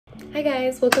Hi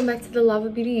guys, welcome back to the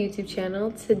Lavaa Beauty YouTube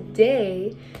channel.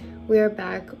 Today we are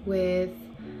back with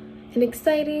an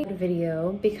exciting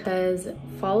video because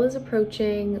fall is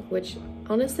approaching, which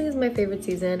honestly is my favorite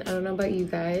season. I don't know about you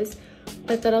guys,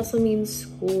 but that also means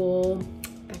school,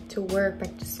 back to work,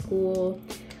 back to school,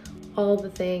 all the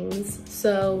things.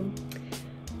 So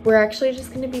we're actually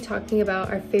just going to be talking about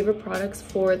our favorite products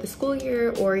for the school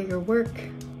year or your work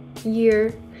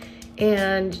year,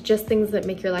 and just things that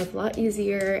make your life a lot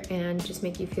easier and just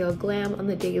make you feel glam on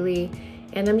the daily.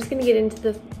 And I'm just gonna get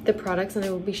into the products, and I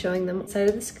will be showing them outside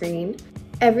of the screen.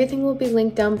 Everything will be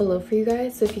linked down below for you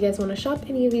guys, so if you guys want to shop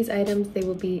any of these items, they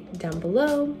will be down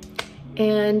below.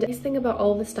 And the nice thing about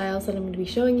all the styles that I'm going to be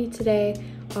showing you today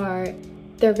are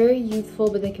they're very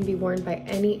youthful, but they can be worn by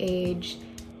any age,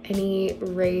 any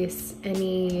race,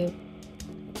 anyone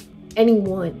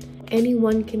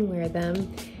can wear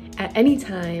them at any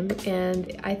time,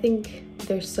 and I think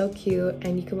they're so cute,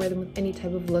 and you can wear them with any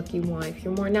type of look you want. If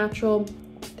you're more natural,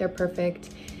 they're perfect,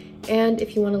 and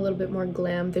if you want a little bit more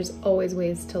glam, there's always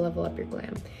ways to level up your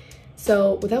glam.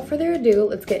 So without further ado,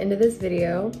 let's get into this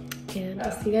video, and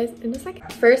I'll see you guys in a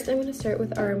second. First, I'm going to start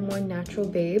with our more natural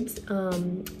babes.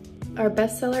 Our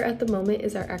best seller at the moment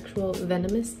is our actual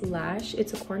venomous lash.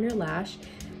 It's a corner lash.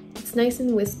 It's nice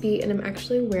and wispy, and I'm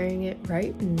actually wearing it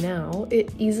right now.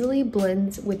 It easily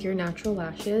blends with your natural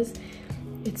lashes.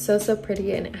 It's so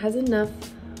pretty, and it has enough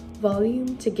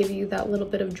volume to give you that little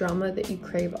bit of drama that you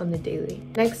crave on the daily.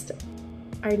 Next,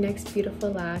 our next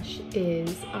beautiful lash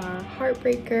is our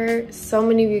Heartbreaker. So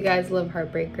many of you guys love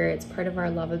Heartbreaker. It's part of our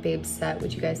Lavaa Babes set,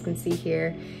 which you guys can see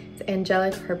here. It's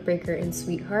Angelic, Heartbreaker, and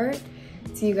Sweetheart.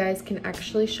 So you guys can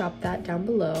actually shop that down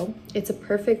below. It's a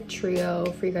perfect trio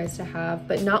for you guys to have,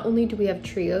 but not only do we have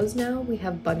trios now, we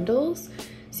have bundles.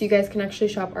 So you guys can actually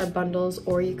shop our bundles,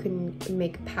 or you can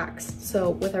make packs. So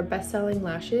with our best-selling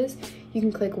lashes, you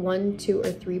can click 1, 2,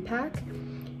 or 3 pack,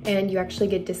 and you actually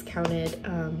get discounted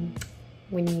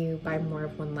when you buy more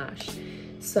of one lash.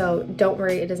 So don't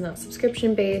worry, it is not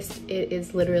subscription based. It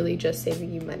is literally just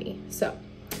saving you money. So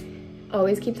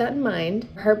always keep that in mind.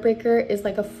 Heartbreaker is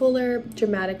like a fuller,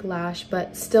 dramatic lash,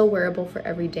 but still wearable for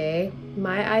every day.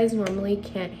 My eyes normally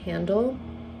can't handle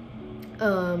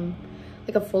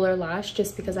like a fuller lash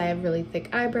just because I have really thick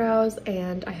eyebrows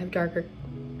and I have darker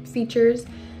features.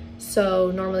 So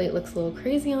normally it looks a little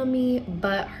crazy on me,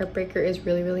 but Heartbreaker is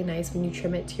really nice when you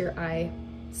trim it to your eye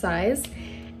size,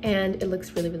 and it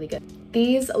looks really good.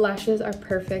 These lashes are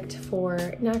perfect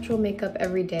for natural makeup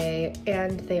every day,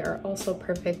 and they are also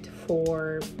perfect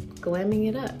for glamming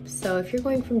it up. So if you're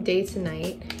going from day to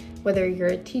night, whether you're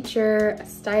a teacher, a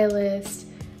stylist,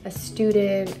 a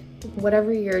student,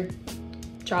 whatever your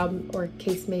job or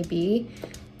case may be,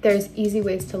 there's easy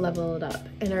ways to level it up.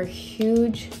 And our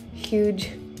huge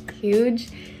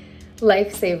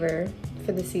lifesaver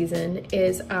for the season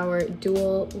is our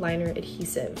dual liner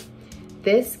adhesive.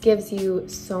 This gives you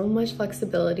so much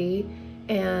flexibility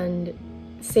and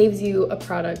saves you a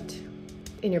product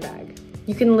in your bag.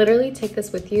 You can literally take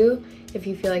this with you if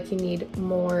you feel like you need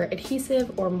more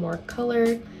adhesive or more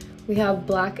color. We have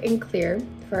black and clear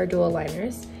for our dual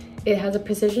liners. It has a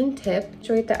precision tip,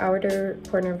 situate the outer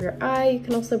corner of your eye. You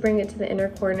can also bring it to the inner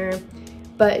corner,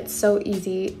 but it's so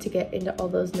easy to get into all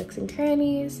those nooks and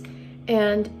crannies,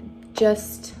 and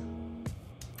just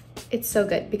it's so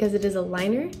good because it is a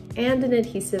liner and an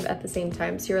adhesive at the same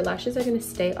time. So your lashes are gonna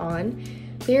stay on.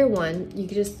 Clear one, you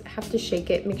just have to shake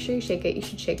it. Make sure you shake it. You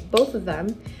should shake both of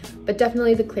them, but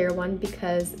definitely the clear one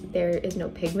because there is no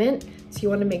pigment. So you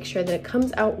wanna make sure that it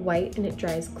comes out white and it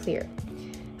dries clear.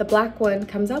 The black one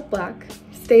comes out black,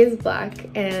 stays black,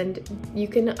 and you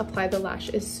can apply the lash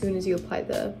as soon as you apply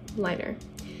the liner.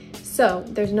 So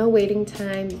there's no waiting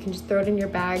time. You can just throw it in your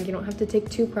bag. You don't have to take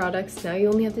 2 products. Now you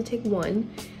only have to take 1.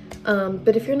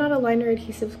 But if you're not a liner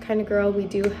adhesive kind of girl, we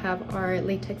do have our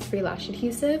latex-free lash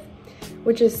adhesive,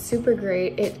 which is super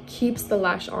great. It keeps the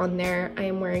lash on there. I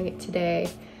am wearing it today.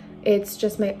 It's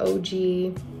just my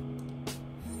OG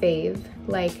fave.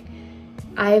 Like,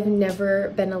 I've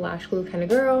never been a lash glue kind of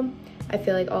girl. I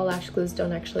feel like all lash glues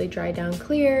don't actually dry down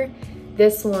clear.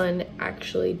 This one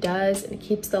actually does, and it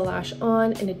keeps the lash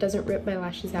on, and it doesn't rip my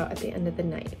lashes out at the end of the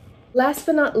night. Last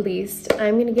but not least,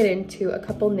 I'm gonna get into a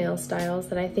couple nail styles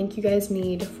that I think you guys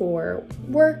need for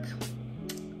work,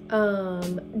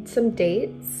 some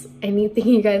dates, anything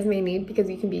you guys may need, because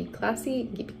you can be classy, you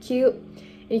can be cute,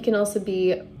 and you can also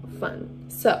be fun.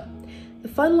 So the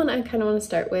fun one I kind of want to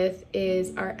start with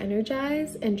is our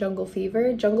Energize and Jungle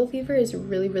Fever. Jungle Fever is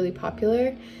really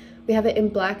popular. We have it in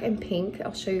black and pink.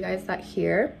 I'll show you guys that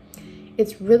here.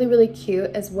 It's really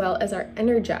cute, as well as our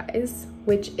Energize,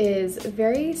 which is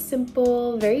very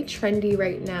simple, very trendy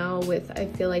right now with, I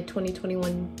feel like,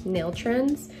 2021 nail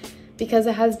trends, because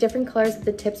it has different colors at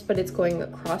the tips, but it's going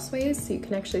crossways, so you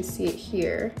can actually see it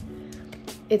here.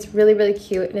 It's really, really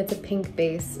cute, and it's a pink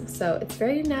base, so it's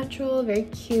very natural, very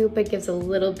cute, but gives a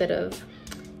little bit of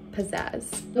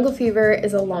pizzazz. Jungle Fever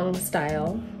is a long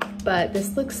style, but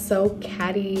this looks so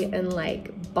catty and like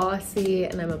bossy,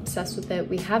 and I'm obsessed with it.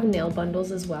 We have nail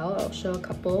bundles as well. I'll show a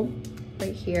couple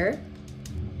right here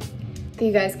that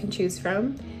you guys can choose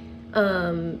from.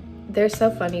 They're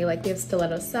so funny. Like, we have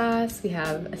stiletto sass, we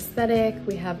have aesthetic,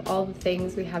 we have all the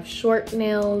things. We have short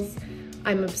nails.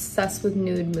 I'm obsessed with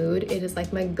Nude Mood. It is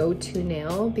like my go-to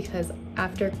nail because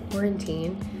after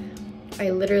quarantine, I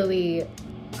literally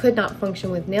could not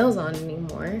function with nails on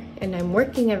anymore, and I'm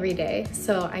working every day,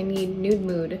 so I need Nude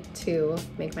Mood to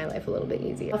make my life a little bit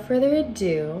easier. Without further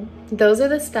ado, those are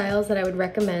the styles that I would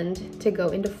recommend to go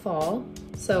into fall.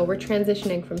 So we're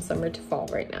transitioning from summer to fall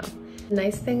right now. The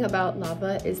nice thing about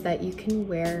Lavaa is that you can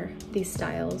wear these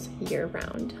styles year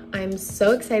round. I'm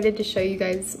so excited to show you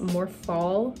guys more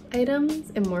fall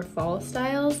items and more fall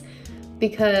styles,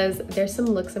 because there's some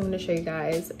looks I'm going to show you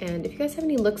guys, and if you guys have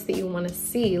any looks that you want to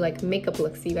see, like makeup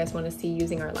looks that you guys want to see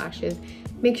using our lashes,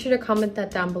 make sure to comment that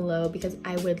down below, because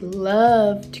I would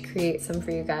love to create some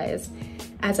for you guys,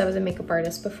 as I was a makeup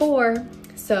artist before.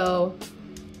 So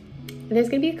there's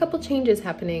going to be a couple changes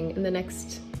happening in the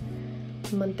next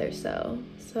month or so,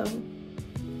 so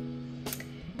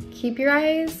keep your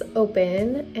eyes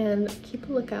open and keep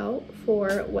a lookout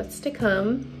for what's to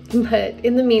come. But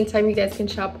in the meantime, you guys can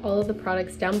shop all of the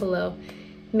products down below.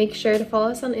 Make sure to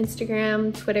follow us on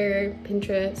Instagram, Twitter,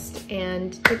 Pinterest,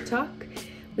 and TikTok.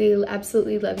 We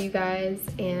absolutely love you guys,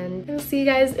 and I will see you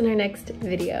guys in our next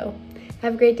video.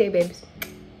 Have a great day, babes.